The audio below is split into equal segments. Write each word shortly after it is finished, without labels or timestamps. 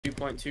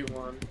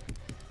2.21.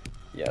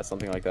 Yeah,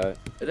 something like that.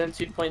 And then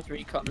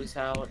 2.3 comes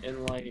out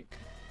in like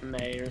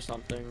May or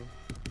something.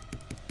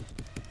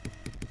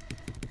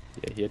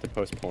 Yeah, he had to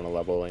postpone a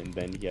level, and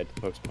then he had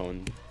to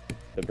postpone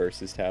the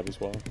versus tab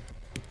as well.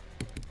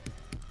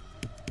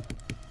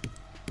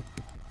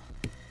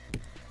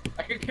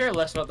 I could care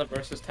less about the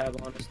versus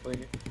tab,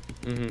 honestly.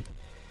 Mm-hmm.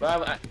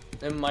 But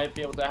it might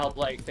be able to help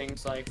like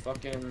things like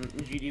fucking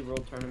GD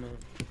World Tournament.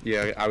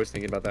 Yeah, I was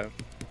thinking about that.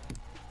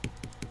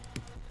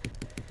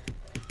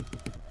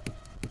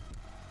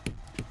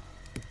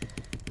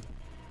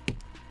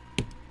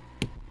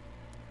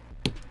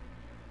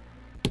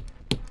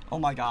 Oh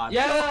my god.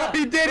 Yeah!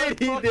 He did it!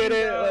 He did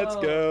it! Go. Let's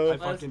go! I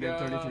fucking did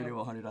 33 to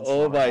 100 on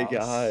Oh my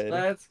Slaughterhouse. god.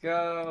 Let's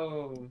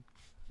go!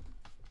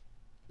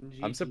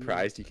 I'm GG.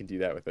 surprised you can do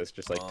that with us,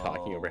 just like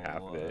talking over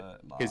half of it.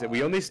 Because my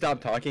we only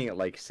stopped talking at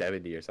like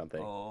 70 or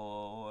something.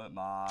 Oh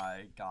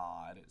my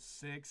god.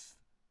 7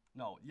 Get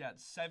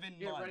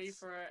months. ready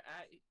for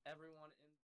everyone in